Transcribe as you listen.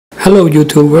Hello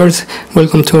YouTubers,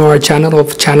 welcome to our channel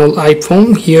of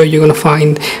Channeliphone. Here you're gonna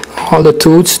find all the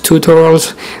tools,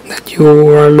 tutorials that you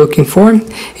are looking for.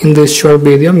 In this short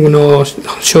video I'm gonna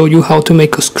show you how to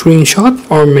make a screenshot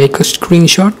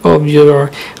of your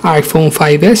iPhone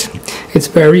 5s. It's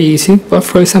very easy, but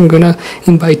first I'm gonna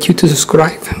invite you to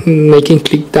subscribe,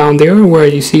 click down there where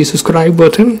you see subscribe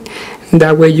button.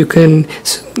 That way you can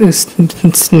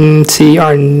see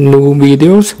our new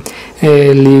videos,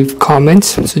 leave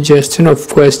comments, suggestions or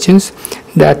questions,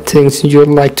 that things you'd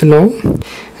like to know.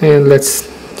 And let's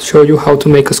show you how to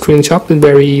make a screenshot. It's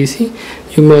very easy.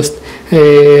 You must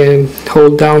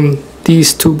hold down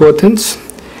these two buttons,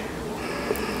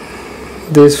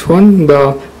 this one,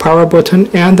 the power button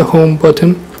and the home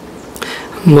button,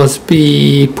 must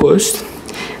be pushed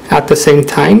at the same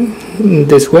time.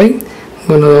 This way I'm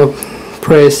gonna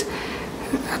press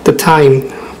at the time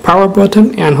power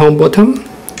button and home button.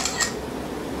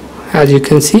 As you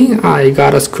can see, I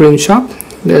got a screenshot.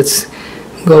 Let's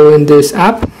go in this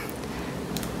app,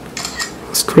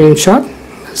 screenshot.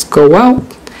 Let's go out,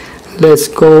 let's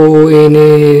go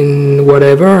in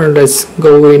whatever, let's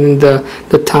go in the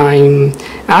time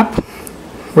app.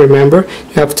 Remember,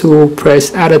 you have to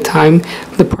press at a time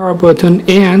the power button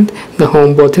and the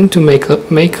home button to make a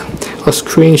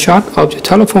screenshot of your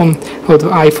telephone, of the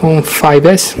iPhone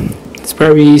 5s. It's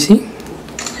very easy.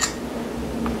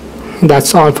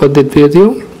 That's all for this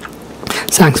video.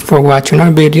 Thanks for watching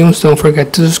our videos. Don't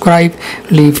forget to subscribe,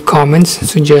 leave comments,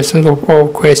 suggestions or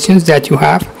questions that you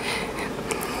have.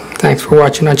 Thanks for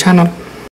watching our channel.